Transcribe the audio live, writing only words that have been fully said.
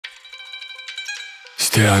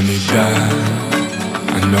Still need that.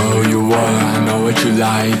 I know you were, I know what you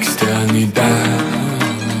like. Still need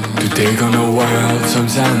that. To take on the world,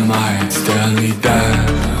 sometimes I might. Still need that.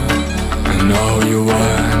 I know you were,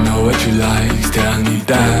 I know what you like. Still need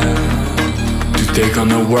that. To take on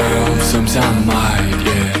the world, sometimes I might,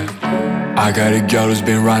 yeah. I got a girl who's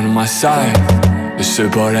been right on my side. The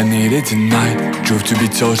support I needed tonight. Truth to be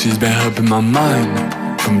told, she's been helping my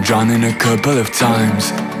mind. From drowning a couple of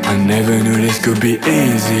times. I never knew this could be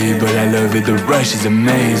easy, but I love it, the rush is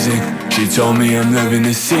amazing. She told me I'm loving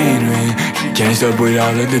the scenery. She can't stop with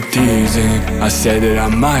all of the teasing. I said that I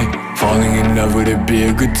might. Falling in love would it be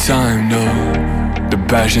a good time, no. The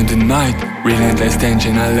passion tonight, relentless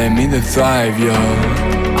tension, I let me to thrive, yo.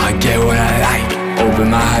 I get what I like, open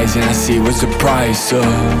my eyes and I see what's the price, so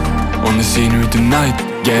on the scenery tonight,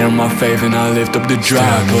 get on my faith and I lift up the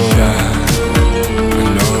Drapeau.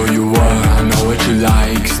 I know you were, I know what you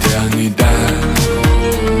like. Still need that.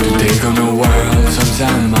 To take on the world, sometimes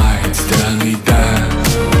I might. Still need that.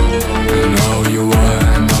 I know you were,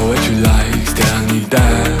 I know what you like. Still need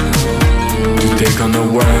that. To take on the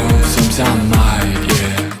world, sometimes I might,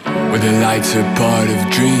 yeah. Where the lights are part of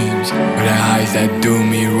dreams, where the highs that do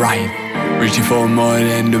me right. Reaching for more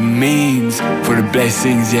than the means, for the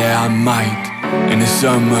blessings, yeah I might. In the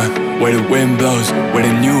summer, where the wind blows, with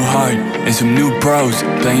a new heart and some new pros.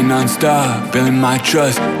 Playing non-stop, building my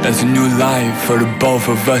trust. That's a new life for the both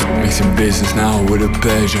of us. Mixing business now with a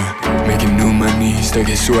pleasure. Making new money, stuck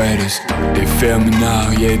in sweaters. They feel me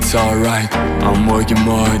now, yeah it's alright. I'm working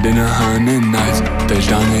more than 100 nights.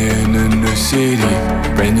 Touchdown here in a new city.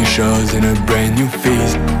 Brand new shows and a brand new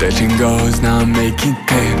feast. Touching goals, now I'm making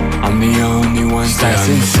clear I'm the only one that's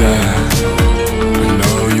sincere. I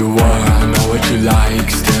know you were, I know what you like.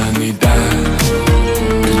 Still need that.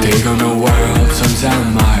 To take on the world, sometimes I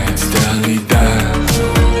might. Still need that.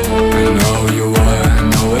 I know you were, I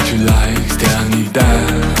know what you like. Still need that.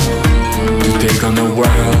 To take on the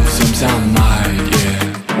world, sometimes I might.